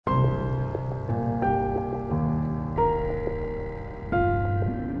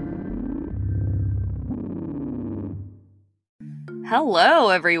Hello,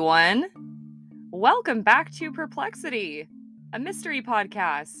 everyone. Welcome back to Perplexity, a mystery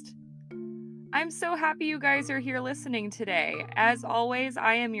podcast. I'm so happy you guys are here listening today. As always,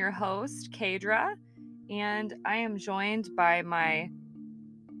 I am your host, Kaydra, and I am joined by my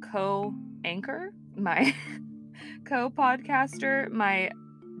co-anchor, my co-podcaster, my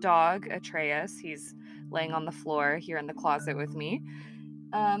dog, Atreus. He's laying on the floor here in the closet with me.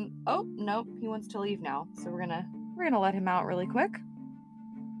 Oh, nope, he wants to leave now, so we're gonna let him out really quick.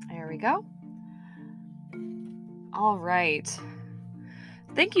 There we go. All right.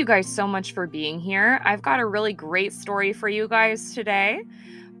 Thank you guys so much for being here. I've got a really great story for you guys today.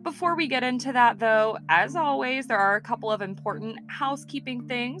 Before we get into that, though, as always, there are a couple of important housekeeping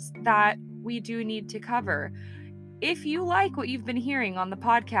things that we do need to cover. If you like what you've been hearing on the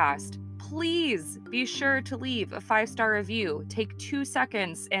podcast, please be sure to leave a 5-star review. Take 2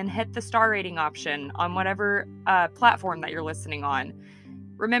 seconds and hit the star rating option on whatever platform that you're listening on.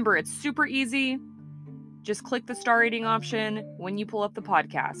 Remember, it's super easy. Just click the star rating option when you pull up the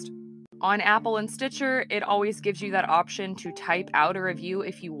podcast. On Apple and Stitcher, it always gives you that option to type out a review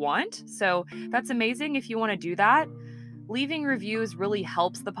if you want. So that's amazing if you want to do that. Leaving reviews really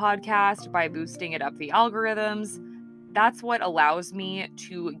helps the podcast by boosting it up the algorithms. That's what allows me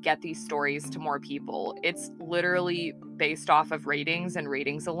to get these stories to more people. It's literally based off of ratings and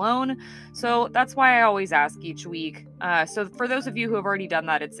ratings alone. So that's why I always ask each week. So for those of you who have already done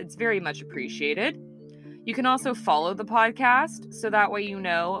that, it's very much appreciated. You can also follow the podcast, so that way you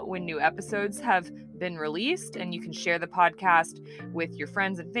know when new episodes have been released, and you can share the podcast with your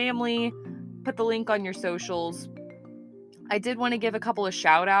friends and family. Put the link on your socials. I did want to give a couple of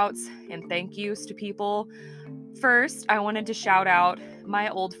shout outs and thank yous to people. First, I wanted to shout out my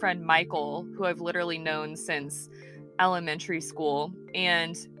old friend Michael, who I've literally known since elementary school,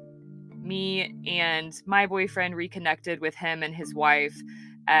 and me and my boyfriend reconnected with him and his wife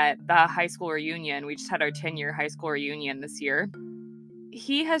at the high school reunion. We just had our 10-year high school reunion this year.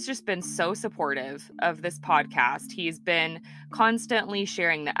 He has just been so supportive of this podcast. He's been constantly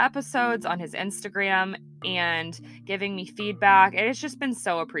sharing the episodes on his Instagram and giving me feedback. And it's just been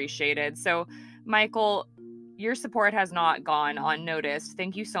so appreciated. So, Michael, your support has not gone unnoticed.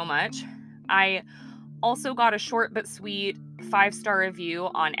 Thank you so much. I also got a short but sweet 5-star review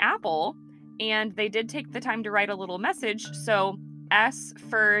on Apple, and they did take the time to write a little message. So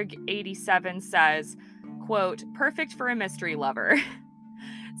sferg87 says, quote, "Perfect for a mystery lover."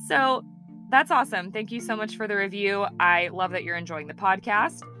 So that's awesome. Thank you so much for the review. I love that you're enjoying the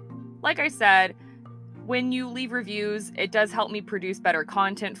podcast. Like I said, when you leave reviews, it does help me produce better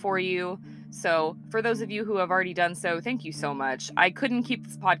content for you. So for those of you who have already done so, thank you so much. I couldn't keep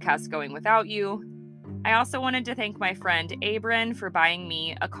this podcast going without you. I also wanted to thank my friend Abrin for buying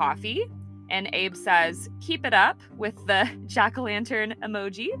me a coffee. And Abe says, "Keep it up," with the jack-o'-lantern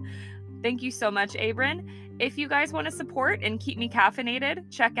emoji. Thank you so much, Abrin. If you guys want to support and keep me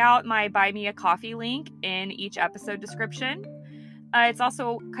caffeinated, check out my Buy Me a Coffee link in each episode description. It's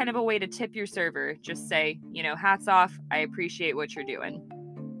also kind of a way to tip your server. Just say, hats off. I appreciate what you're doing.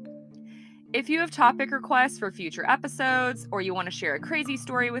 If you have topic requests for future episodes, or you want to share a crazy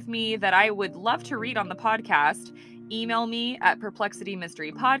story with me that I would love to read on the podcast, email me at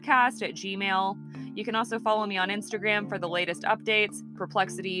perplexitymysterypodcast@gmail.com. You can also follow me on Instagram for the latest updates,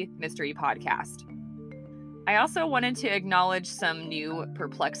 Perplexity Mystery Podcast. I also wanted to acknowledge some new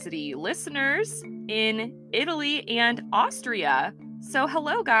Perplexity listeners in Italy and Austria. So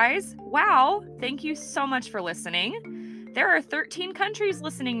hello, guys. Wow. Thank you so much for listening. There are 13 countries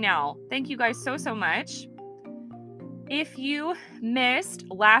listening now. Thank you guys so much. If you missed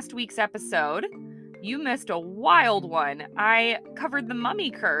last week's episode, you missed a wild one. I covered the mummy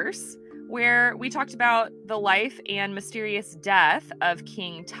curse, where we talked about the life and mysterious death of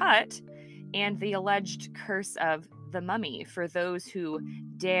King Tut and the alleged curse of the mummy for those who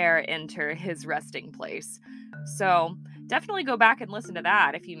dare enter his resting place. So definitely go back and listen to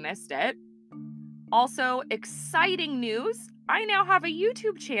that if you missed it. Also, exciting news, I now have a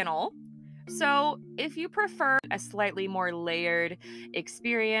YouTube channel. So if you prefer a slightly more layered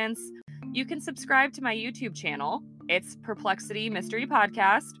experience, you can subscribe to my YouTube channel. It's Perplexity Mystery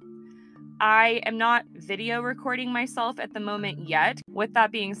Podcast. I am not video recording myself at the moment yet. With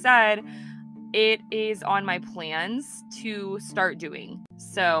that being said, it is on my plans to start doing.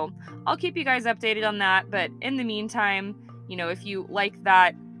 So I'll keep you guys updated on that. But in the meantime, if you like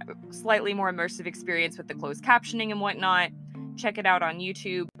that slightly more immersive experience with the closed captioning and whatnot, check it out on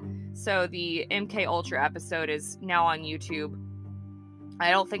YouTube. So the MK Ultra episode is now on YouTube.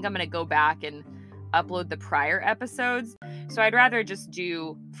 I don't think I'm going to go back and upload the prior episodes. So I'd rather just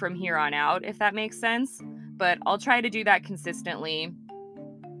do from here on out, if that makes sense. but I'll try to do that consistently.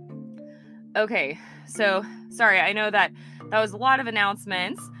 Okay, so sorry, I know that was a lot of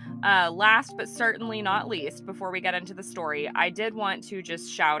announcements. Last but certainly not least, before we get into the story, I did want to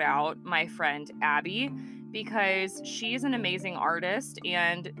just shout out my friend Abby, because she's an amazing artist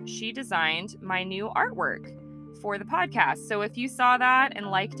and she designed my new artwork for the podcast. So if you saw that and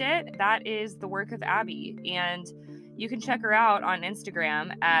liked it, that is the work of Abby. And you can check her out on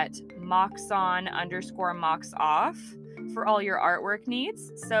Instagram at moxon_moxoff for all your artwork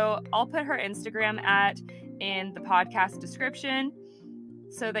needs. So I'll put her Instagram in the podcast description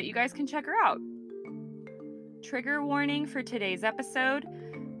so that you guys can check her out. Trigger warning for today's episode: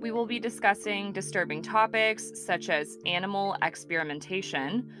 we will be discussing disturbing topics such as animal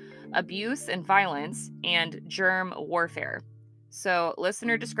experimentation, abuse and violence, and germ warfare. So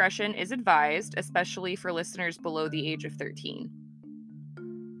listener discretion is advised, especially for listeners below the age of 13.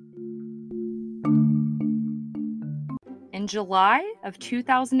 In July of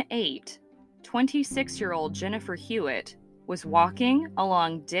 2008, 26-year-old Jennifer Hewitt was walking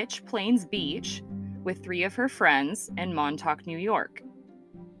along Ditch Plains Beach with 3 of her friends in Montauk, New York.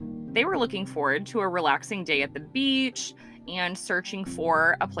 They were looking forward to a relaxing day at the beach and searching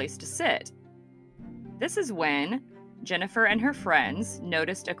for a place to sit. This is when Jennifer and her friends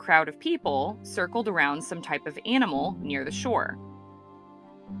noticed a crowd of people circled around some type of animal near the shore.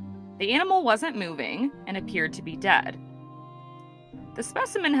 The animal wasn't moving and appeared to be dead. The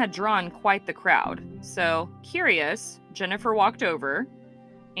specimen had drawn quite the crowd, so curious, Jennifer walked over,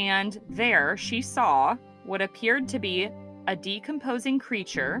 and there she saw what appeared to be a decomposing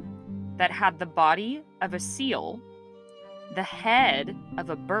creature that had the body of a seal, the head of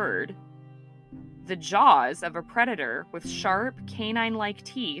a bird, the jaws of a predator with sharp canine-like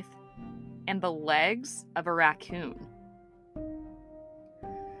teeth, and the legs of a raccoon.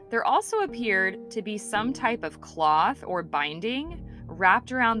 There also appeared to be some type of cloth or binding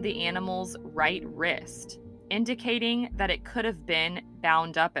wrapped around the animal's right wrist, indicating that it could have been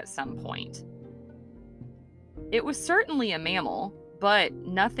bound up at some point. It was certainly a mammal, but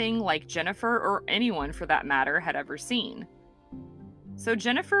nothing like Jennifer, or anyone for that matter, had ever seen. So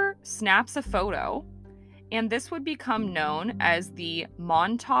Jennifer snaps a photo, and this would become known as the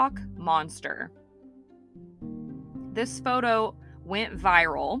Montauk Monster. This photo went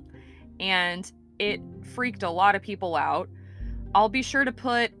viral, and it freaked a lot of people out. I'll be sure to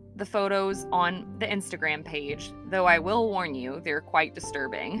put the photos on the Instagram page, though I will warn you, they're quite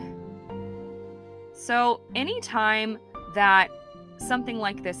disturbing. So anytime that something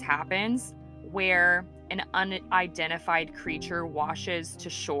like this happens, where an unidentified creature washes to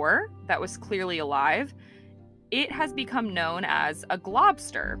shore that was clearly alive, it has become known as a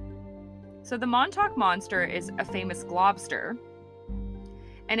globster. So the Montauk Monster is a famous globster,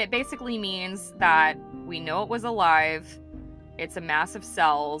 and it basically means that we know it was alive, it's a mass of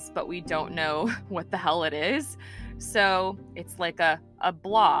cells, but we don't know what the hell it is. So it's like a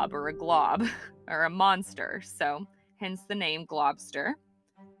blob or a glob or a monster. So hence the name Globster.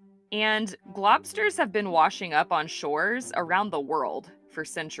 And globsters have been washing up on shores around the world for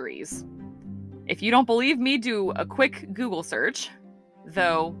centuries. If you don't believe me, do a quick Google search,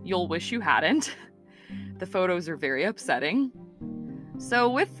 though you'll wish you hadn't. The photos are very upsetting. So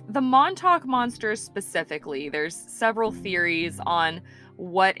with the Montauk Monster specifically, there's several theories on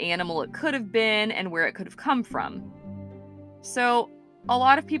what animal it could have been and where it could have come from. So a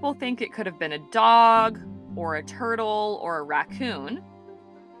lot of people think it could have been a dog or a turtle or a raccoon.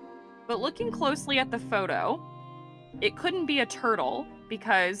 But looking closely at the photo, it couldn't be a turtle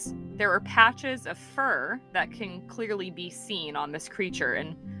because there are patches of fur that can clearly be seen on this creature,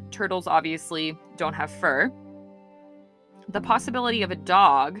 and turtles obviously don't have fur. The possibility of a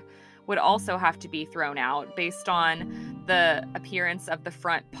dog would also have to be thrown out based on the appearance of the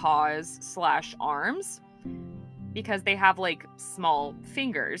front paws/arms, because they have like small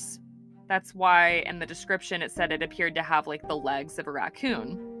fingers. That's why in the description it said it appeared to have like the legs of a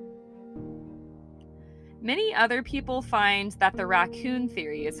raccoon. Many other people find that the raccoon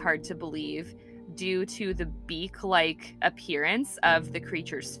theory is hard to believe due to the beak-like appearance of the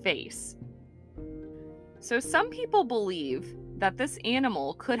creature's face. So some people believe that this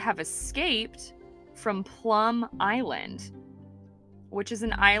animal could have escaped from Plum Island, which is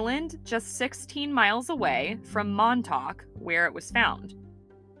an island just 16 miles away from Montauk, where it was found.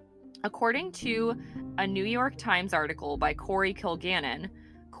 According to a New York Times article by Corey Kilgannon,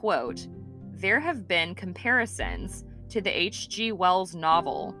 quote, "There have been comparisons to the H.G. Wells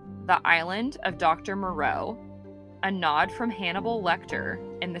novel, The Island of Dr. Moreau, a nod from Hannibal Lecter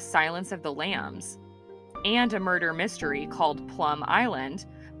in The Silence of the Lambs, and a murder mystery called Plum Island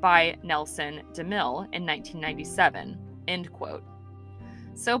by Nelson DeMille in 1997, end quote.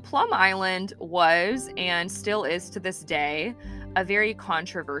 So Plum Island was, and still is to this day, a very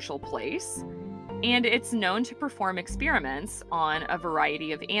controversial place, and it's known to perform experiments on a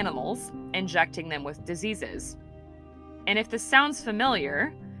variety of animals, injecting them with diseases. And if this sounds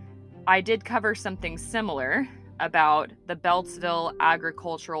familiar, I did cover something similar about the Beltsville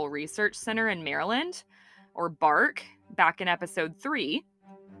Agricultural Research Center in Maryland, or BARC, back in episode 3.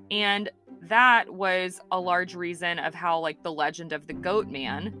 And that was a large reason of how, the legend of the Goat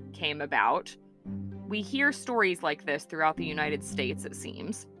Man came about. We hear stories like this throughout the United States, it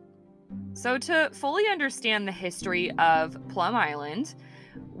seems. So to fully understand the history of Plum Island,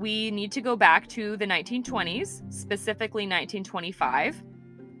 we need to go back to the 1920s, specifically 1925.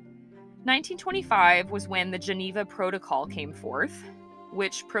 1925 was when the Geneva Protocol came forth,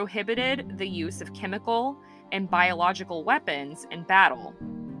 which prohibited the use of chemical and biological weapons in battle.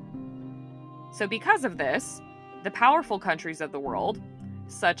 So because of this, the powerful countries of the world,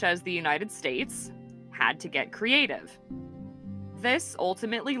 such as the United States, had to get creative. This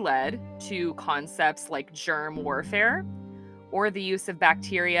ultimately led to concepts like germ warfare, or the use of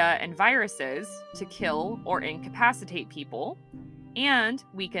bacteria and viruses to kill or incapacitate people and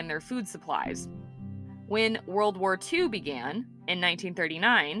weaken their food supplies. When World War II began in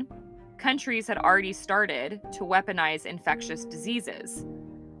 1939, countries had already started to weaponize infectious diseases.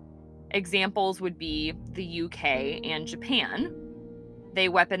 Examples would be the UK and Japan. They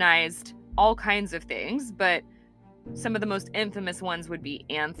weaponized all kinds of things, but some of the most infamous ones would be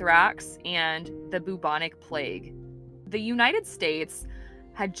anthrax and the bubonic plague. The United States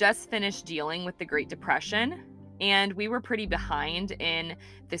had just finished dealing with the Great Depression, and we were pretty behind in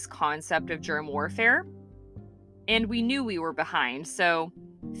this concept of germ warfare. And we knew we were behind, so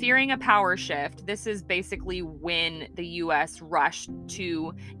fearing a power shift, this is basically when the US rushed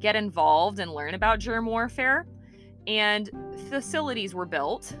to get involved and learn about germ warfare, and facilities were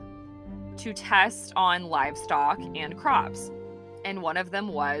built to test on livestock and crops. And one of them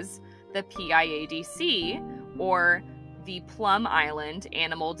was the PIADC, or the Plum Island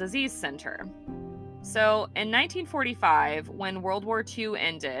Animal Disease Center. So in 1945, when World War II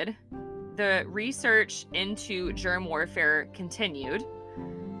ended, the research into germ warfare continued.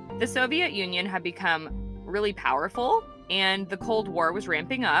 The Soviet Union had become really powerful, and the Cold War was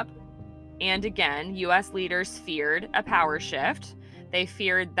ramping up. And again, US leaders feared a power shift. They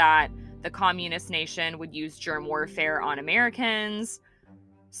feared that the communist nation would use germ warfare on Americans.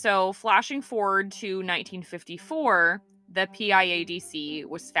 So flashing forward to 1954, the PIADC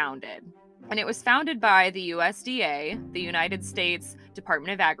was founded. And it was founded by the USDA, the United States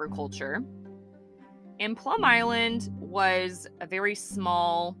Department of Agriculture. And Plum Island was a very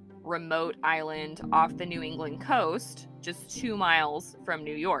small, remote island off the New England coast, just 2 miles from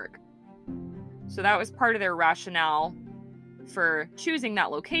New York. So that was part of their rationale for choosing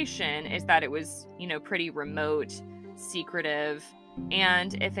that location, is that it was, pretty remote, secretive,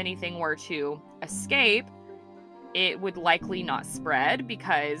 and if anything were to escape, it would likely not spread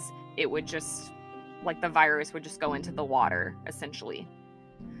because it would just, the virus would just go into the water, essentially.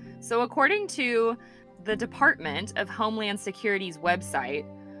 So according to the Department of Homeland Security's website,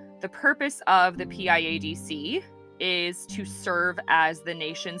 the purpose of the PIADC is to serve as the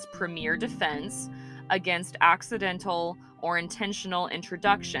nation's premier defense against accidental or intentional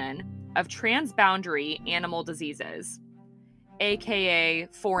introduction of transboundary animal diseases, aka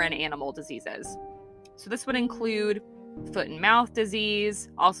foreign animal diseases. So this would include foot and mouth disease,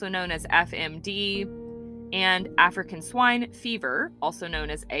 also known as FMD, and African swine fever, also known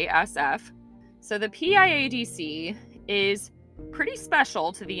as ASF. So the PIADC is pretty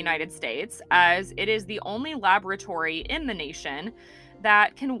special to the United States, as it is the only laboratory in the nation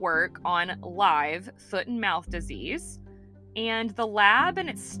that can work on live foot and mouth disease. And the lab and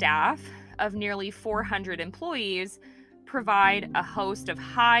its staff of nearly 400 employees provide a host of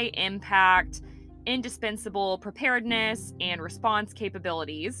high impact, indispensable preparedness and response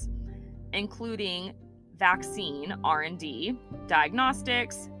capabilities, including vaccine R&D,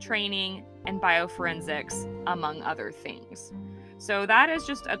 diagnostics, training, and bioforensics, among other things. So that is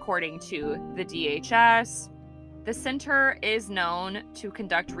just according to the DHS. The center is known to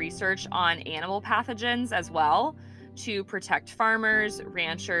conduct research on animal pathogens as well, to protect farmers,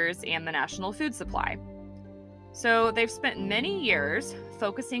 ranchers, and the national food supply. So they've spent many years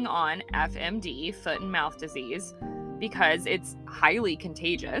focusing on FMD, foot and mouth disease, because it's highly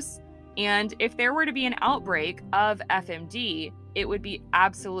contagious. And if there were to be an outbreak of FMD, it would be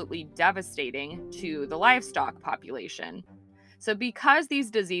absolutely devastating to the livestock population. So because these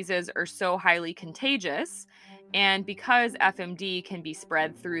diseases are so highly contagious And because FMD can be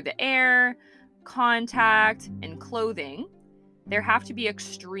spread through the air, contact, and clothing, there have to be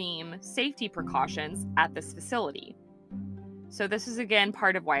extreme safety precautions at this facility. So this is again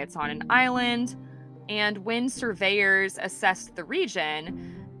part of why it's on an island. And when surveyors assessed the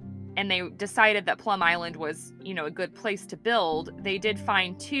region and they decided that Plum Island was, a good place to build, they did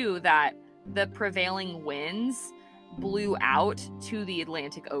find too that the prevailing winds blew out to the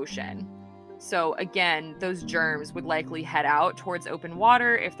Atlantic Ocean. So again, those germs would likely head out towards open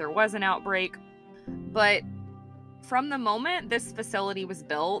water if there was an outbreak. But from the moment this facility was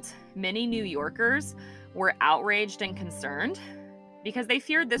built, many New Yorkers were outraged and concerned because they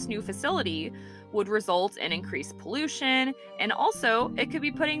feared this new facility would result in increased pollution, and also it could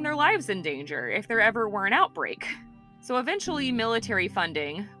be putting their lives in danger if there ever were an outbreak. So eventually military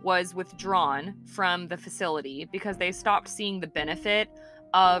funding was withdrawn from the facility because they stopped seeing the benefit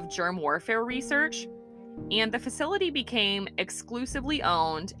of germ warfare research, and the facility became exclusively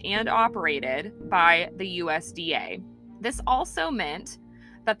owned and operated by the USDA. This also meant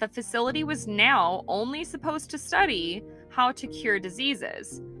that the facility was now only supposed to study how to cure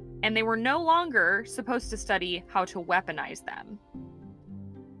diseases, and they were no longer supposed to study how to weaponize them.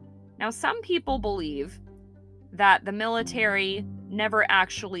 Now, some people believe that the military never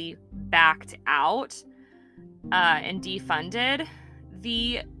actually backed out and defunded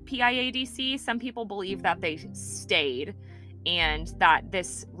the PIADC. Some people believe that they stayed and that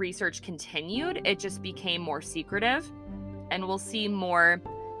this research continued. It just became more secretive, and we'll see more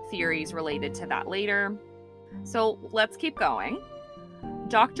theories related to that later. So let's keep going.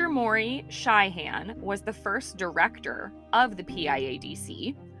 Dr. Maury Shihan was the first director of the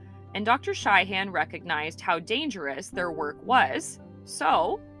PIADC, and Dr. Shihan recognized how dangerous their work was,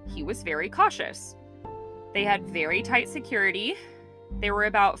 so he was very cautious. They had very tight security. There were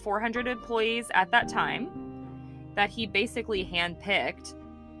about 400 employees at that time that he basically handpicked,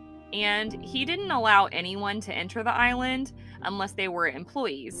 and he didn't allow anyone to enter the island unless they were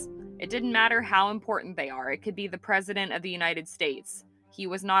employees. It didn't matter how important they are. It could be the President of the United States. He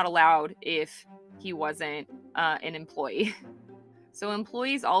was not allowed if he wasn't an employee. So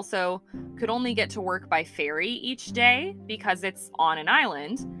employees also could only get to work by ferry each day because it's on an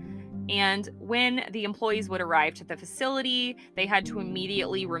island. And when the employees would arrive to the facility, they had to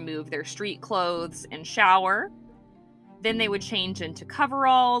immediately remove their street clothes and shower. Then they would change into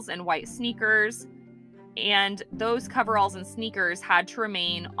coveralls and white sneakers. And those coveralls and sneakers had to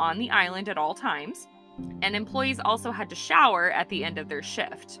remain on the island at all times. And employees also had to shower at the end of their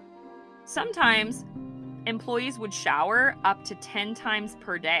shift. Sometimes employees would shower up to 10 times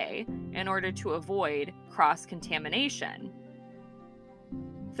per day in order to avoid cross-contamination.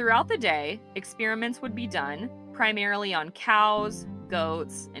 Throughout the day, experiments would be done primarily on cows,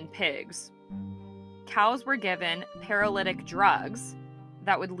 goats, and pigs. Cows were given paralytic drugs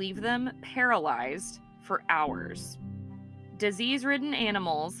that would leave them paralyzed for hours. Disease-ridden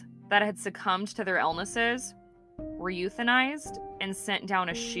animals that had succumbed to their illnesses were euthanized and sent down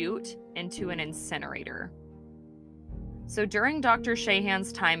a chute into an incinerator. So during Dr.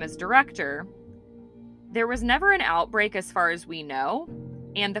 Shihan's time as director, there was never an outbreak as far as we know,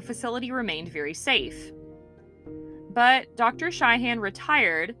 and the facility remained very safe. But Dr. Shihan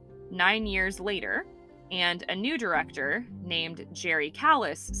retired 9 years later, and a new director named Jerry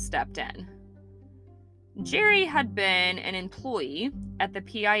Callis stepped in. Jerry had been an employee at the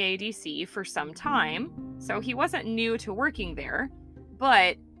PIADC for some time, so he wasn't new to working there,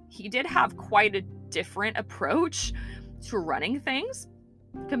 but he did have quite a different approach to running things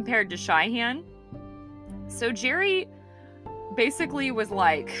compared to Shihan. So Jerry basically was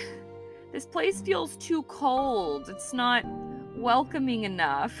like, this place feels too cold. It's not welcoming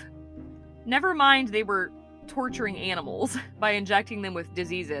enough. Never mind they were torturing animals by injecting them with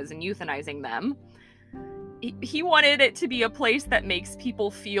diseases and euthanizing them. He wanted it to be a place that makes people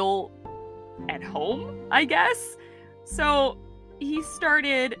feel at home, I guess. So he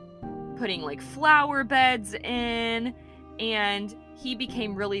started putting like flower beds in, and he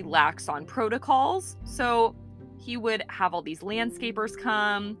became really lax on protocols. So he would have all these landscapers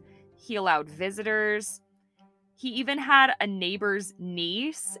come. He allowed visitors. He even had a neighbor's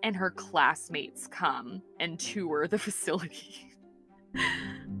niece and her classmates come and tour the facility.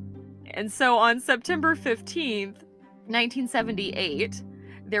 And so on September 15th, 1978,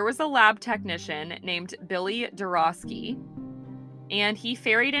 there was a lab technician named Billy Dorosky, and he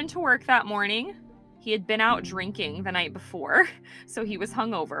ferried into work that morning. He had been out drinking the night before, so he was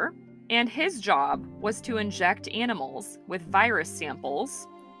hungover, and his job was to inject animals with virus samples,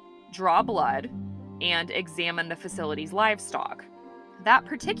 draw blood, and examine the facility's livestock. That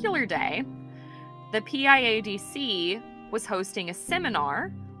particular day, the PIADC was hosting a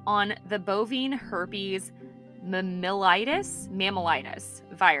seminar on the bovine herpes mammalitis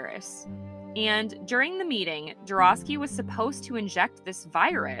virus. And during the meeting, Dorosky was supposed to inject this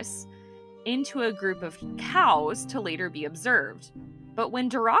virus into a group of cows to later be observed. But when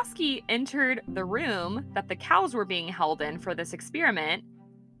Dorosky entered the room that the cows were being held in for this experiment,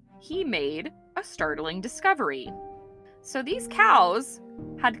 he made a startling discovery. So these cows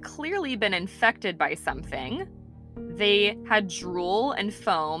had clearly been infected by something. They had drool and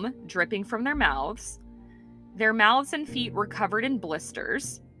foam dripping from their mouths. Their mouths and feet were covered in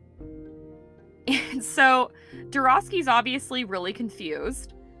blisters. And so Dorosky's obviously really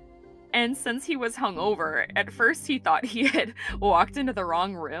confused. And since he was hungover, at first he thought he had walked into the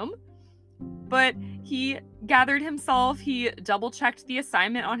wrong room. But he gathered himself, he double-checked the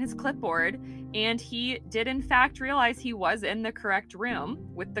assignment on his clipboard, and he did in fact realize he was in the correct room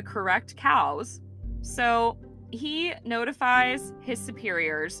with the correct cows. So he notifies his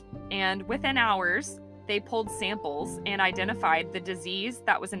superiors, and within hours, they pulled samples and identified the disease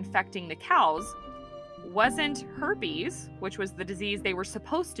that was infecting the cows wasn't herpes, which was the disease they were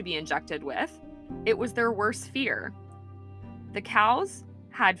supposed to be injected with. It was their worst fear. The cows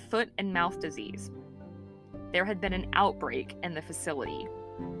had foot and mouth disease. There had been an outbreak in the facility.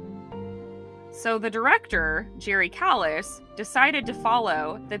 So the director, Jerry Callis, decided to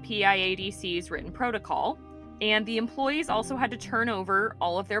follow the PIADC's written protocol, and the employees also had to turn over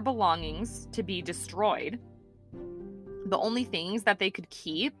all of their belongings to be destroyed. The only things that they could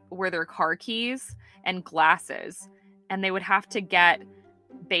keep were their car keys and glasses, and they would have to get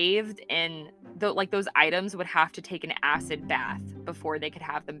bathed in those items would have to take an acid bath before they could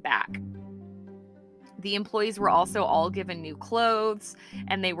have them back. The employees were also all given new clothes,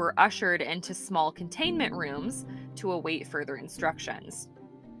 and they were ushered into small containment rooms to await further instructions.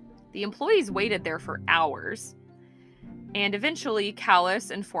 The employees waited there for hours, and eventually Callis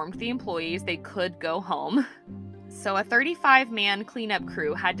informed the employees they could go home. So a 35-man cleanup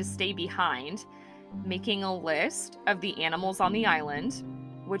crew had to stay behind, making a list of the animals on the island,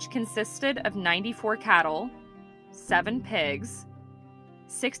 which consisted of 94 cattle, 7 pigs,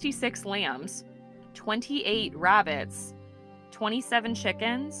 66 lambs, 28 rabbits, 27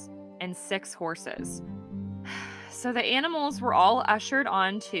 chickens, and 6 horses. So the animals were all ushered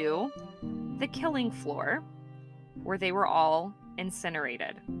onto the killing floor, where they were all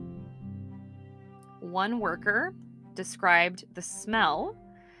incinerated. One worker described the smell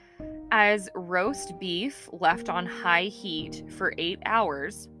as roast beef left on high heat for 8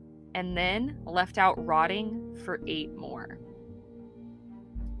 hours and then left out rotting for 8 more.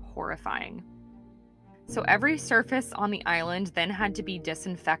 Horrifying. So every surface on the island then had to be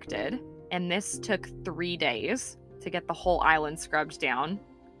disinfected, and this took 3 days to get the whole island scrubbed down.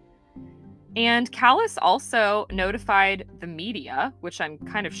 And Callis also notified the media, which I'm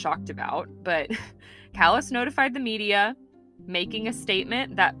kind of shocked about, but Callis notified the media, making a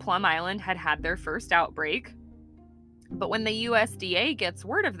statement that Plum Island had had their first outbreak. But when the USDA gets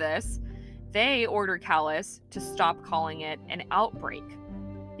word of this, they order Callis to stop calling it an outbreak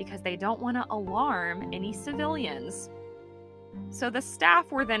because they don't want to alarm any civilians. So the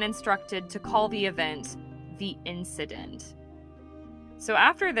staff were then instructed to call the event the incident. So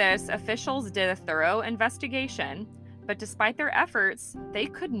after this, officials did a thorough investigation, but despite their efforts, they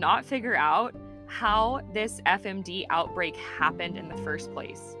could not figure out how this FMD outbreak happened in the first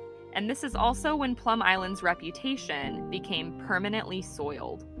place. And this is also when Plum Island's reputation became permanently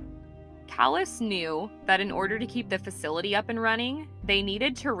soiled. Callis knew that in order to keep the facility up and running, they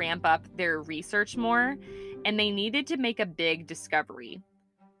needed to ramp up their research more, and they needed to make a big discovery.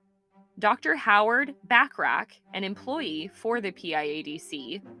 Dr. Howard Backrack, an employee for the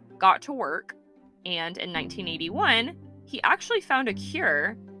PIADC, got to work, and in 1981, he actually found a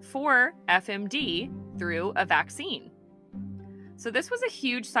cure for FMD through a vaccine. So this was a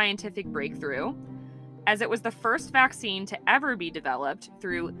huge scientific breakthrough, as it was the first vaccine to ever be developed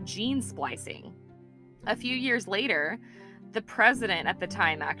through gene splicing. A few years later, the president at the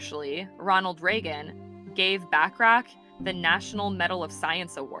time, actually, Ronald Reagan, gave Backrack the National Medal of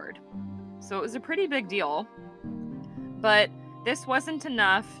Science Award. So it was a pretty big deal. But this wasn't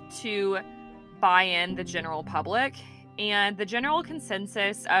enough to buy in the general public, and the general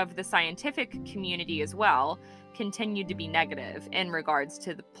consensus of the scientific community as well continued to be negative in regards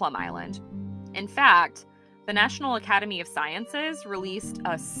to the Plum Island. In fact, the National Academy of Sciences released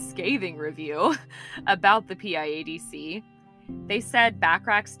a scathing review about the PIADC. They said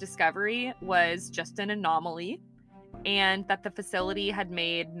Backrack's discovery was just an anomaly, and that the facility had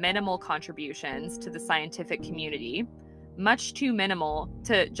made minimal contributions to the scientific community, much too minimal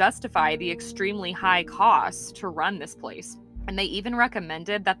to justify the extremely high costs to run this place. And they even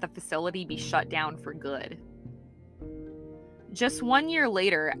recommended that the facility be shut down for good. Just 1 year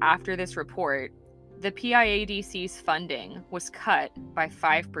later, after this report, the PIADC's funding was cut by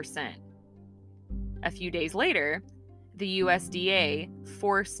 5%. A few days later, the USDA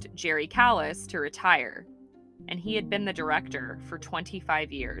forced Jerry Callis to retire, and he had been the director for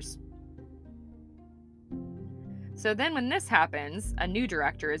 25 years. So then when this happens, a new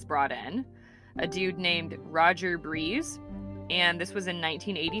director is brought in, a dude named Roger Breeze, and this was in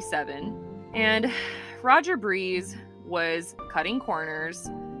 1987. And Roger Breeze was cutting corners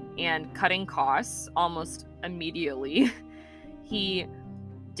and cutting costs almost immediately. He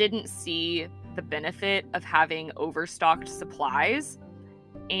didn't see the benefit of having overstocked supplies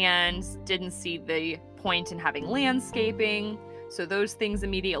and didn't see the point in having landscaping, so those things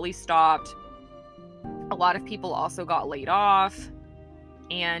immediately stopped. A lot of people also got laid off,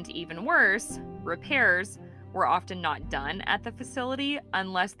 and even worse, repairs were often not done at the facility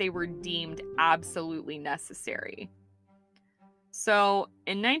unless they were deemed absolutely necessary. So,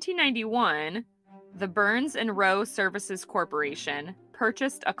 in 1991, the Burns and Rowe Services Corporation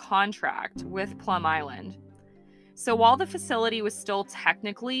purchased a contract with Plum Island. So while the facility was still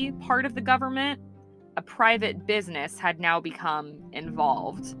technically part of the government, a private business had now become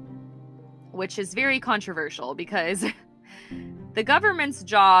involved, which is very controversial because the government's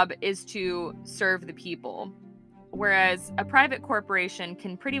job is to serve the people, whereas a private corporation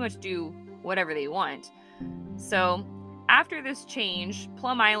can pretty much do whatever they want. So after this change,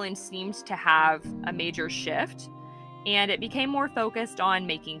 Plum Island seemed to have a major shift, and it became more focused on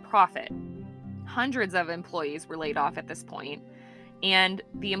making profit. Hundreds of employees were laid off at this point, and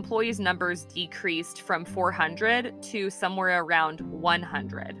the employees' numbers decreased from 400 to somewhere around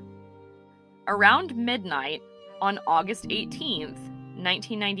 100. Around midnight on August 18th,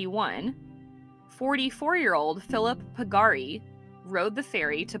 1991, 44-year-old Philip Pagari rode the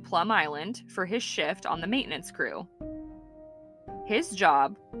ferry to Plum Island for his shift on the maintenance crew. His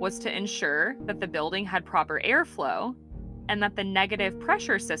job was to ensure that the building had proper airflow and that the negative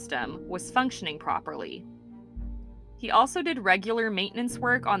pressure system was functioning properly. He also did regular maintenance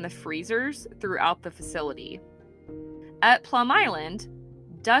work on the freezers throughout the facility. At Plum Island,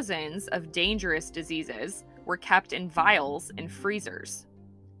 dozens of dangerous diseases were kept in vials and freezers.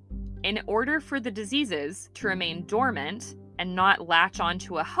 In order for the diseases to remain dormant and not latch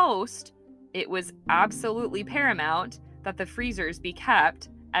onto a host, it was absolutely paramount that the freezers be kept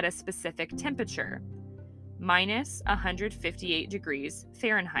at a specific temperature, minus 158 degrees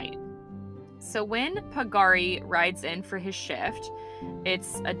Fahrenheit. So when Pagari rides in for his shift,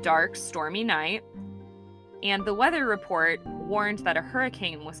 it's a dark, stormy night, and the weather report warned that a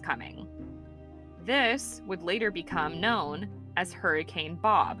hurricane was coming. This would later become known as Hurricane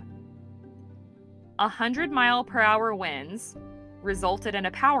Bob. 100-mile-per-hour winds resulted in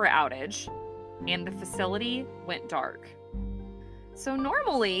a power outage, and the facility went dark. So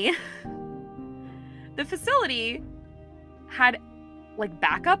normally, the facility had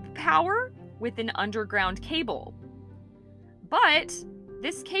backup power with an underground cable. But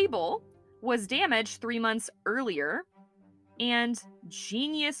this cable was damaged 3 months earlier, and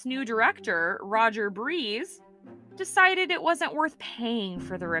genius new director Roger Breeze decided it wasn't worth paying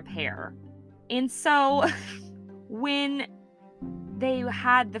for the repair. And so when they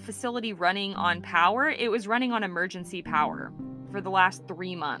had the facility running on power, it was running on emergency power for the last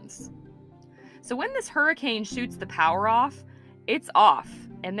 3 months. So when this hurricane shoots the power off, it's off,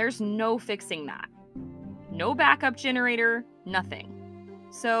 and there's no fixing that. No backup generator, nothing.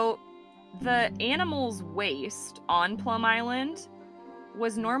 So the animals' waste on Plum Island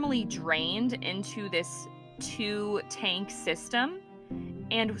was normally drained into this 2-tank system,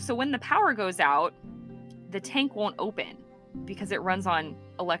 and so when the power goes out, the tank won't open because it runs on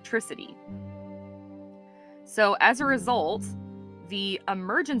electricity. So as a result, the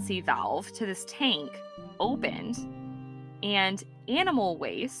emergency valve to this tank opened, and animal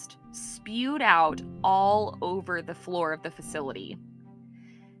waste spewed out all over the floor of the facility.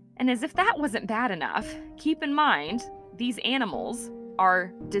 And as if that wasn't bad enough, keep in mind, these animals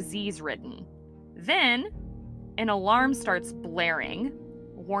are disease-ridden. Then, an alarm starts blaring,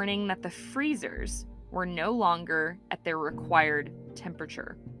 warning that the freezers were no longer at their required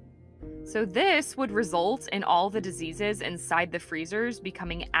temperature. So this would result in all the diseases inside the freezers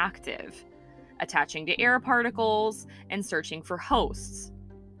becoming active, attaching to air particles and searching for hosts.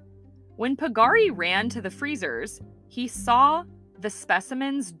 When Pagari ran to the freezers, he saw the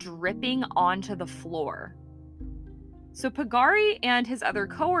specimens dripping onto the floor. So Pagari and his other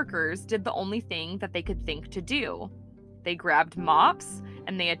coworkers did the only thing that they could think to do, They grabbed mops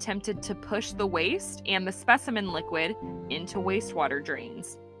and they attempted to push the waste and the specimen liquid into wastewater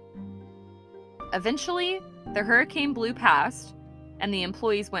drains. Eventually, the hurricane blew past and the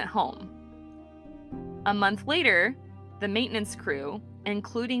employees went home. A month later, the maintenance crew,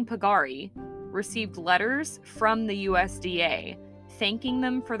 including Pagari, received letters from the USDA thanking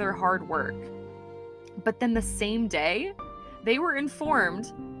them for their hard work. But then the same day, they were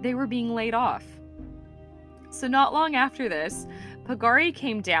informed they were being laid off. So not long after this, Pagari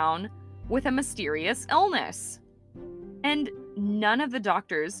came down with a mysterious illness. And none of the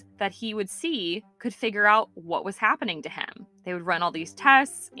doctors that he would see could figure out what was happening to him. They would run all these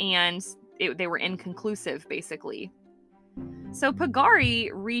tests and they were inconclusive, basically. So Pagari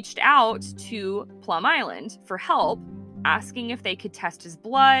reached out to Plum Island for help, asking if they could test his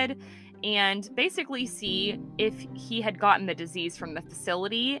blood and basically see if he had gotten the disease from the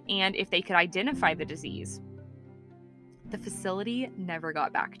facility and if they could identify the disease. The facility never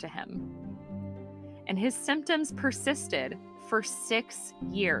got back to him. And his symptoms persisted for 6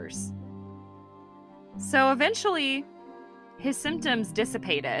 years. So eventually, his symptoms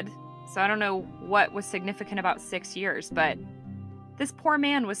dissipated. So I don't know what was significant about 6 years, but this poor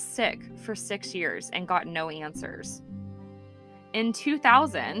man was sick for 6 years and got no answers. In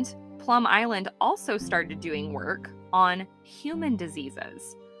 2000, Plum Island also started doing work on human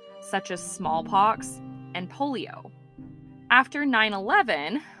diseases, such as smallpox and polio. After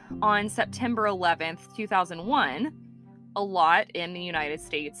 9/11, on September 11th, 2001, a lot in the United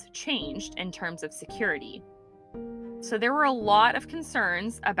States changed in terms of security. So there were a lot of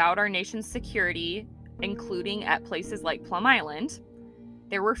concerns about our nation's security, including at places like Plum Island.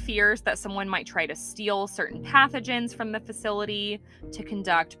 There were fears that someone might try to steal certain pathogens from the facility to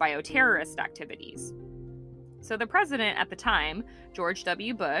conduct bioterrorist activities. So the president at the time, George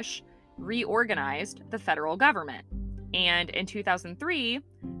W. Bush, reorganized the federal government. And in 2003,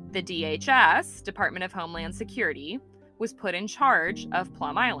 the DHS, Department of Homeland Security, was put in charge of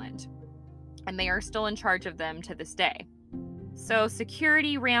Plum Island. And they are still in charge of them to this day. So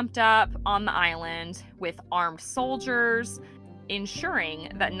security ramped up on the island with armed soldiers,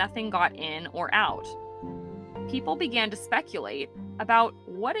 ensuring that nothing got in or out. People began to speculate about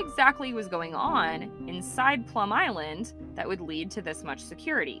what exactly was going on inside Plum Island that would lead to this much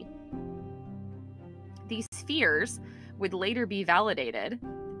security. These fears would later be validated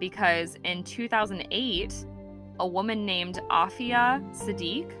because in 2008, a woman named Afia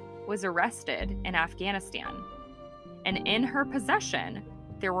Sadiq was arrested in Afghanistan. And in her possession,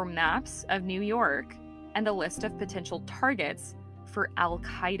 there were maps of New York and a list of potential targets for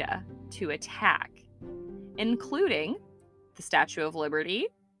Al-Qaeda to attack, including the Statue of Liberty,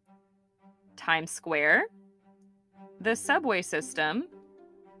 Times Square, the subway system,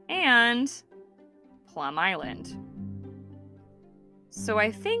 and Plum Island. So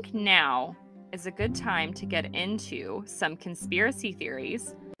I think now is a good time to get into some conspiracy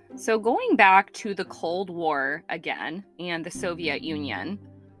theories. So going back to the Cold War again and the Soviet Union,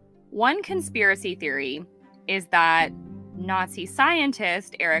 one conspiracy theory is that Nazi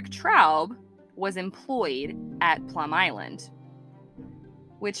scientist Erich Traub was employed at Plum Island.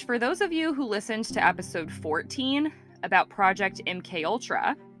 Which, for those of you who listened to episode 14 about Project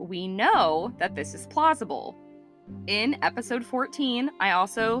MKUltra, we know that this is plausible. In episode 14, I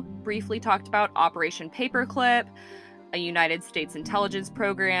also briefly talked about Operation Paperclip, a United States intelligence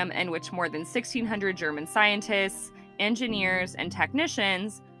program in which more than 1,600 German scientists, engineers, and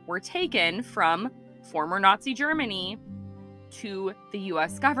technicians were taken from former Nazi Germany to the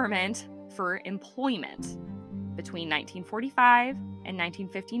US government for employment between 1945 and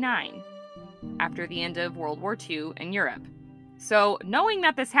 1959, after the end of World War II in Europe. So, knowing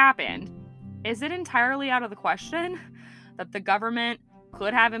that this happened, is it entirely out of the question that the government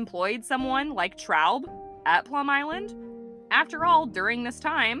could have employed someone like Traub at Plum Island? After all, during this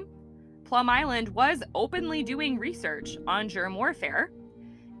time, Plum Island was openly doing research on germ warfare,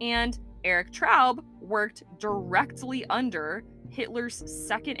 and Erich Traub worked directly under Hitler's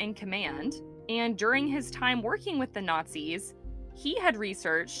second-in-command, and during his time working with the Nazis, he had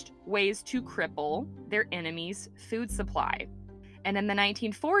researched ways to cripple their enemy's food supply. And in the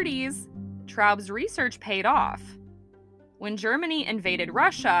 1940s, Traub's research paid off. When Germany invaded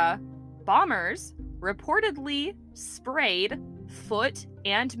Russia, bombers reportedly sprayed foot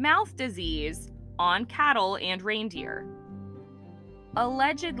and mouth disease on cattle and reindeer.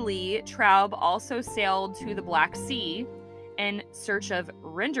 Allegedly, Traub also sailed to the Black Sea in search of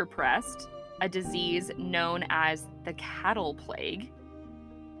Rinderpest, a disease known as the cattle plague.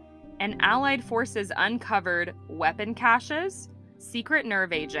 And Allied forces uncovered weapon caches, secret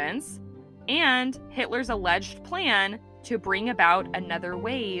nerve agents, and Hitler's alleged plan to bring about another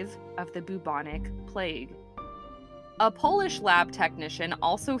wave of the bubonic plague. A Polish lab technician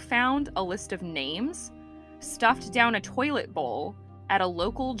also found a list of names stuffed down a toilet bowl at a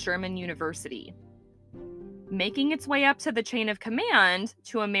local German university. Making its way up to the chain of command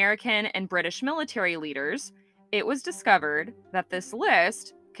to American and British military leaders, it was discovered that this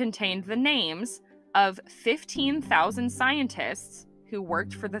list contained the names of 15,000 scientists who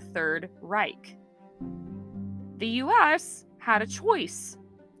worked for the Third Reich. The US had a choice.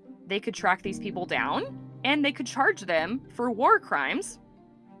 They could track these people down, and they could charge them for war crimes,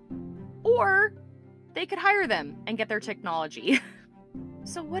 or they could hire them and get their technology.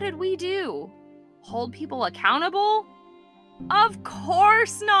 So what did we do? Hold people accountable? Of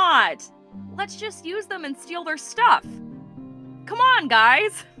course not! Let's just use them and steal their stuff. Come on,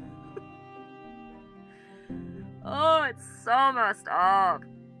 guys! Oh, it's so messed up.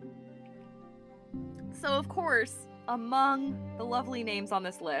 So, of course, among the lovely names on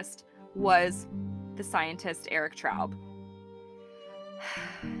this list was the scientist Eric Traub.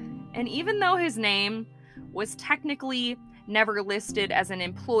 And even though his name was technically never listed as an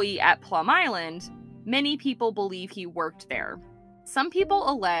employee at Plum Island, many people believe he worked there. Some people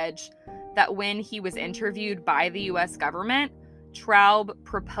allege that when he was interviewed by the US government, Traub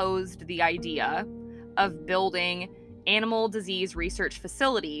proposed the idea of building animal disease research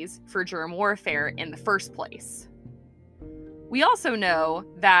facilities for germ warfare in the first place. We also know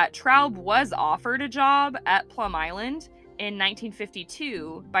that Traub was offered a job at Plum Island in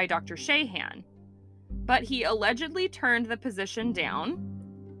 1952 by Dr. Shahan, but he allegedly turned the position down,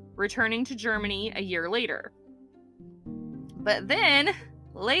 returning to Germany a year later. But then,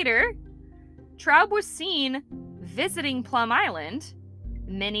 later, Traub was seen visiting Plum Island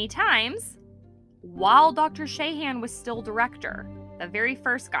many times while Dr. Shahan was still director, the very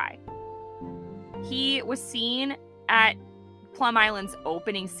first guy. He was seen at Plum Island's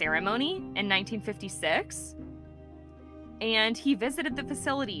opening ceremony in 1956, and he visited the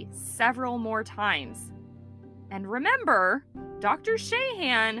facility several more times. And remember, Dr.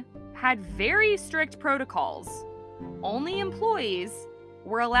 Shahan had very strict protocols. Only employees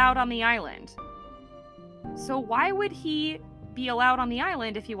were allowed on the island. So why would he be allowed on the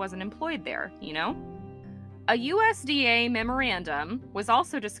island if he wasn't employed there, you know? A USDA memorandum was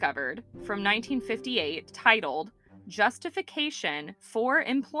also discovered from 1958 titled Justification for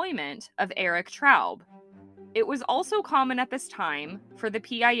Employment of Eric Traub. It was also common at this time for the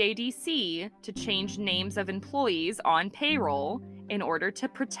PIADC to change names of employees on payroll in order to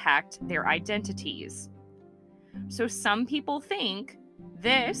protect their identities. So some people think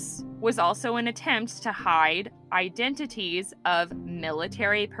this was also an attempt to hide identities of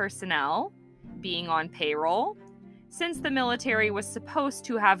military personnel being on payroll, since the military was supposed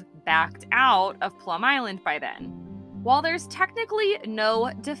to have backed out of Plum Island by then. While there's technically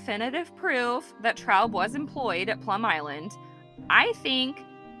no definitive proof that Traub was employed at Plum Island, I think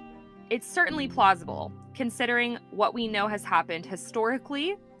it's certainly plausible, considering what we know has happened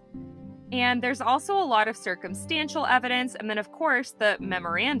historically. And there's also a lot of circumstantial evidence, and then, of course, the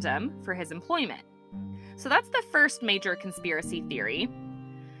memorandum for his employment. So that's the first major conspiracy theory.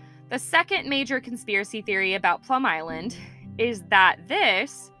 The second major conspiracy theory about Plum Island is that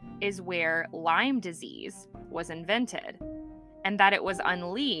this is where Lyme disease was invented, and that it was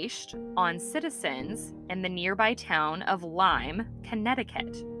unleashed on citizens in the nearby town of Lyme,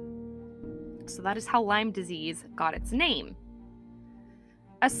 Connecticut. So that is how Lyme disease got its name.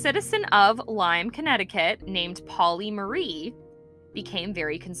 A citizen of Lyme, Connecticut, named Polly Marie, became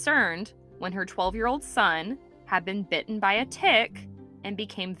very concerned when her 12-year-old son had been bitten by a tick and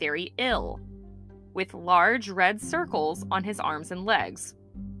became very ill, with large red circles on his arms and legs.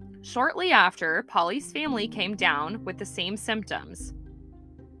 Shortly after, Polly's family came down with the same symptoms.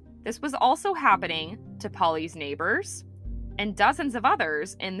 This was also happening to Polly's neighbors and dozens of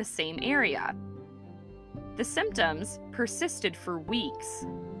others in the same area. The symptoms persisted for weeks.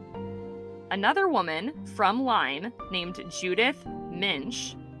 Another woman from Lyme named Judith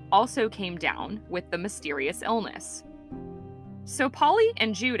Minch also came down with the mysterious illness. So Polly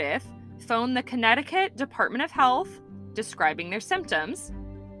and Judith phoned the Connecticut Department of Health describing their symptoms,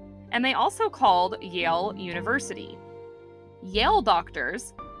 and they also called Yale University. Yale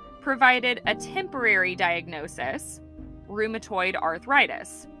doctors provided a temporary diagnosis, rheumatoid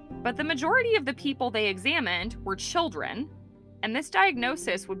arthritis, but the majority of the people they examined were children, and this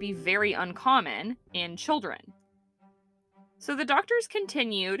diagnosis would be very uncommon in children. So the doctors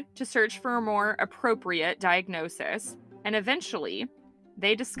continued to search for a more appropriate diagnosis, and eventually,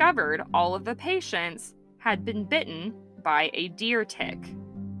 they discovered all of the patients had been bitten by a deer tick.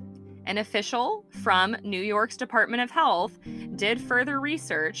 An official from New York's Department of Health did further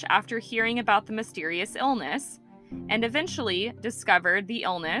research after hearing about the mysterious illness and eventually discovered the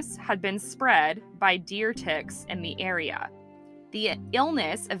illness had been spread by deer ticks in the area. The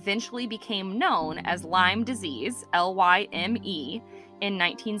illness eventually became known as Lyme disease, Lyme, in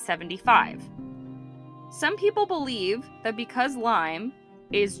 1975. Some people believe that because Lyme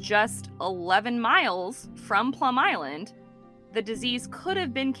is just 11 miles from Plum Island, the disease could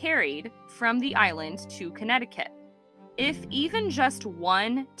have been carried from the island to Connecticut. If even just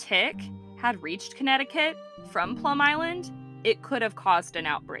one tick had reached Connecticut from Plum Island, it could have caused an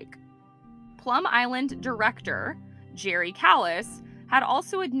outbreak. Plum Island director Jerry Callis had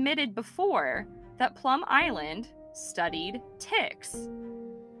also admitted before that Plum Island studied ticks.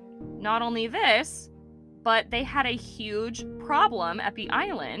 Not only this, but they had a huge problem at the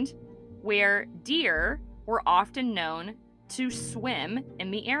island where deer were often known to swim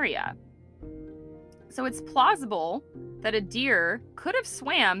in the area. So it's plausible that a deer could have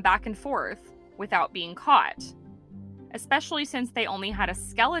swam back and forth without being caught, especially since they only had a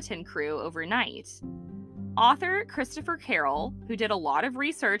skeleton crew overnight. Author Christopher Carroll, who did a lot of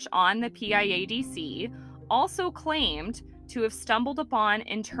research on the PIADC, also claimed to have stumbled upon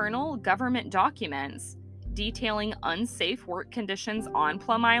internal government documents detailing unsafe work conditions on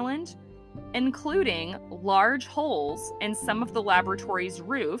Plum Island, including large holes in some of the laboratory's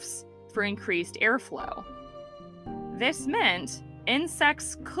roofs for increased airflow. This meant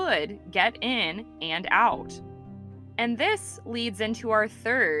insects could get in and out. And this leads into our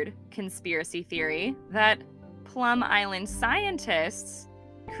third conspiracy theory that Plum Island scientists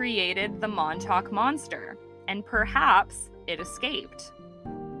created the Montauk Monster, and perhaps it escaped.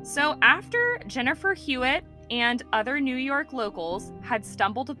 So after Jennifer Hewitt and other New York locals had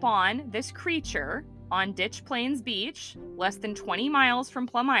stumbled upon this creature on Ditch Plains Beach, less than 20 miles from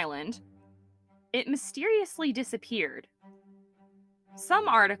Plum Island, it mysteriously disappeared. Some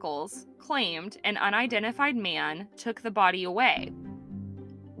articles claimed an unidentified man took the body away.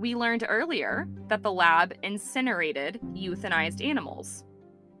 We learned earlier that the lab incinerated euthanized animals.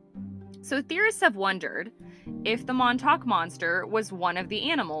 So theorists have wondered if the Montauk Monster was one of the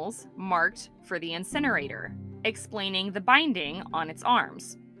animals marked for the incinerator, explaining the binding on its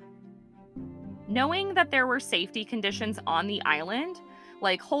arms. Knowing that there were safety conditions on the island,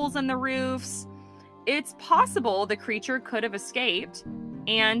 like holes in the roofs, it's possible the creature could have escaped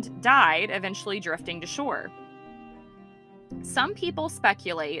and died, eventually drifting to shore. Some people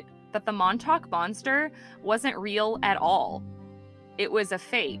speculate that the Montauk Monster wasn't real at all. It was a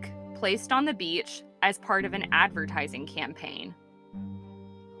fake placed on the beach as part of an advertising campaign.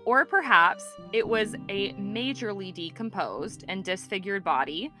 Or perhaps it was a majorly decomposed and disfigured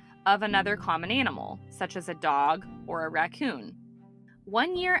body of another common animal, such as a dog or a raccoon.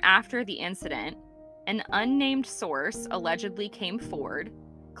 1 year after the incident, an unnamed source allegedly came forward,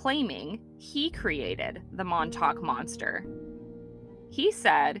 claiming he created the Montauk Monster. He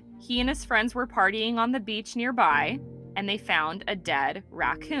said he and his friends were partying on the beach nearby, and they found a dead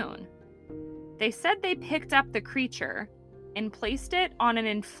raccoon. They said they picked up the creature and placed it on an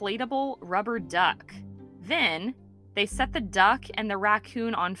inflatable rubber duck. Then, they set the duck and the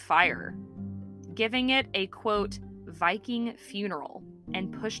raccoon on fire, giving it a, quote, Viking funeral,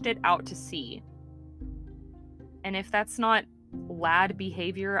 and pushed it out to sea. And if that's not lad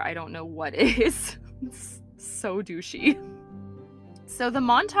behavior, I don't know what is. It's so douchey. So the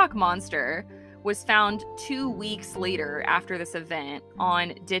Montauk Monster was found 2 weeks later after this event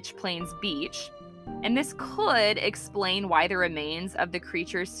on Ditch Plains Beach, and this could explain why the remains of the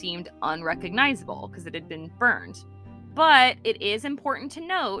creature seemed unrecognizable because it had been burned. But it is important to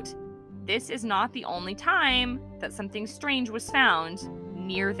note, this is not the only time that something strange was found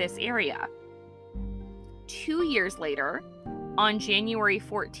near this area. 2 years later, on January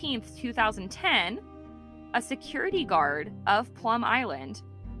 14th, 2010, a security guard of Plum Island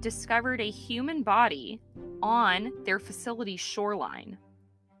discovered a human body on their facility's shoreline.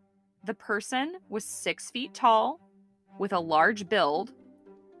 The person was 6 feet tall, with a large build,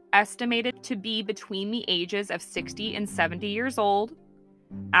 estimated to be between the ages of 60 and 70 years old,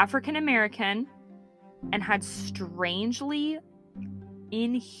 African American, and had strangely,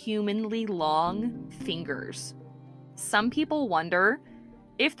 inhumanly long fingers. Some people wonder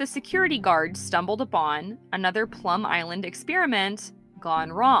if the security guard stumbled upon another Plum Island experiment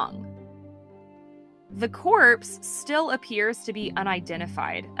gone wrong. The corpse still appears to be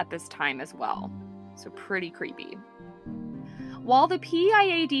unidentified at this time as well, so pretty creepy. While the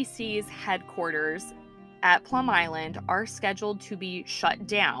PIADC's headquarters at Plum Island are scheduled to be shut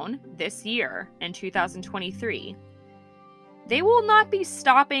down this year in 2023, They will not be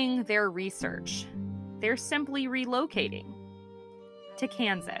stopping their research. They're simply relocating to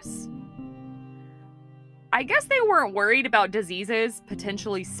Kansas. I guess they weren't worried about diseases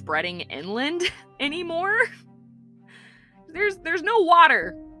potentially spreading inland anymore. There's no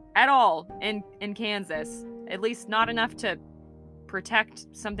water at all in Kansas, at least not enough to protect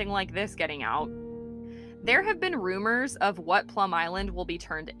something like this getting out. There have been rumors of what Plum Island will be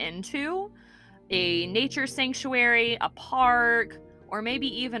turned into: a nature sanctuary, a park, or maybe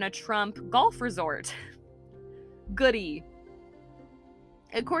even a Trump golf resort. Goody.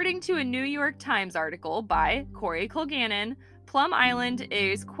 According to a New York Times article by Corey Colgannon, Plum Island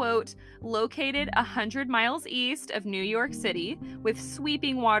is, quote, located 100 miles east of New York City with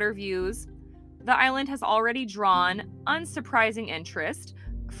sweeping water views. The island has already drawn unsurprising interest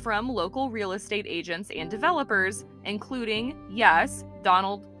from local real estate agents and developers, including, yes,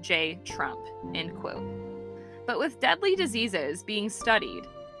 Donald J. Trump, end quote. But with deadly diseases being studied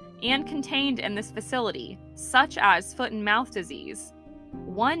and contained in this facility, such as foot and mouth disease,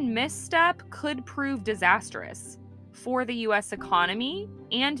 one misstep could prove disastrous for the U.S. economy,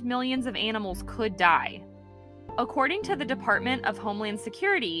 and millions of animals could die. According to the Department of Homeland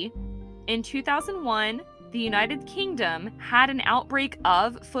Security, in 2001, the United Kingdom had an outbreak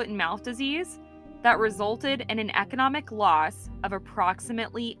of foot and mouth disease that resulted in an economic loss of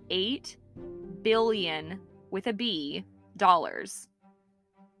approximately $8 billion, with a B, dollars,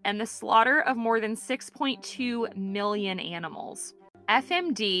 and the slaughter of more than 6.2 million animals.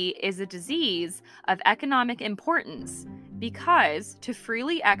 FMD is a disease of economic importance because to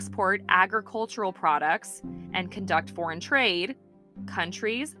freely export agricultural products and conduct foreign trade,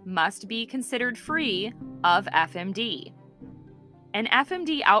 countries must be considered free of FMD. An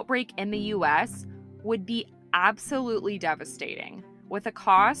FMD outbreak in the US would be absolutely devastating, with a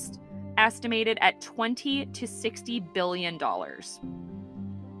cost estimated at $20 to $60 billion.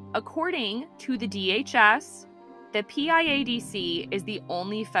 According to the DHS, the PIADC is the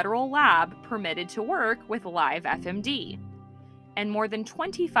only federal lab permitted to work with live FMD, and more than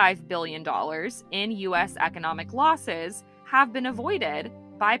 $25 billion in U.S. economic losses have been avoided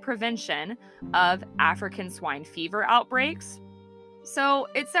by prevention of African swine fever outbreaks. So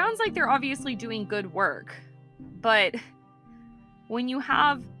it sounds like they're obviously doing good work, but when you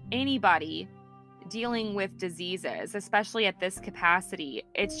have anybody dealing with diseases, especially at this capacity,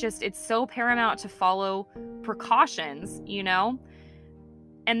 it's so paramount to follow precautions, you know?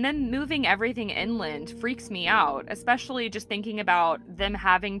 And then moving everything inland freaks me out, especially just thinking about them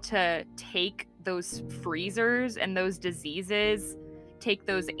having to take those freezers and those diseases, take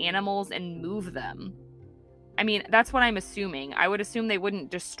those animals and move them. I mean, that's what I'm assuming. I would assume they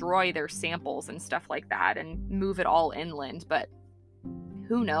wouldn't destroy their samples and stuff like that and move it all inland, but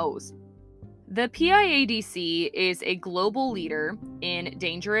who knows? The PIADC is a global leader in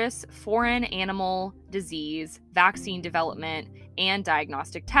dangerous foreign animal disease, vaccine development, and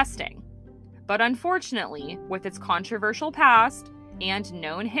diagnostic testing. But unfortunately, with its controversial past and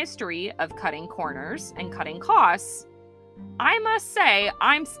known history of cutting corners and cutting costs, I must say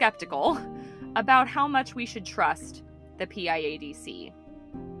I'm skeptical about how much we should trust the PIADC,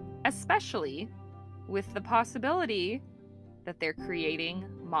 especially with the possibility that they're creating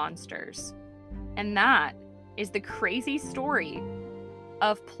monsters. And that is the crazy story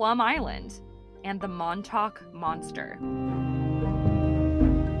of Plum Island and the Montauk Monster.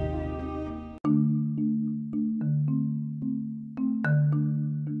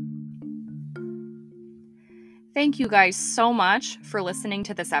 Thank you guys so much for listening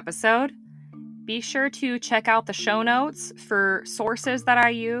to this episode. Be sure to check out the show notes for sources that I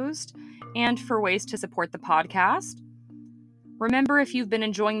used and for ways to support the podcast. Remember, if you've been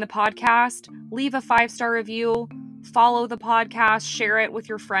enjoying the podcast, leave a 5-star review, follow the podcast, share it with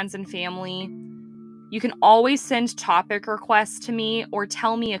your friends and family. You can always send topic requests to me or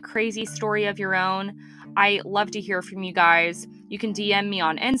tell me a crazy story of your own. I love to hear from you guys. You can DM me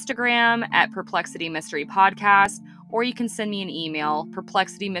on Instagram at Perplexity Mystery Podcast, or you can send me an email,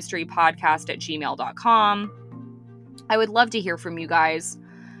 perplexitymysterypodcast@gmail.com. I would love to hear from you guys.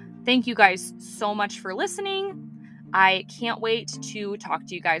 Thank you guys so much for listening. I can't wait to talk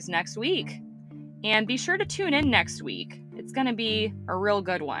to you guys next week. And be sure to tune in next week. It's going to be a real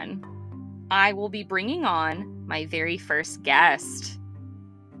good one. I will be bringing on my very first guest.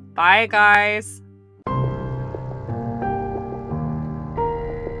 Bye, guys.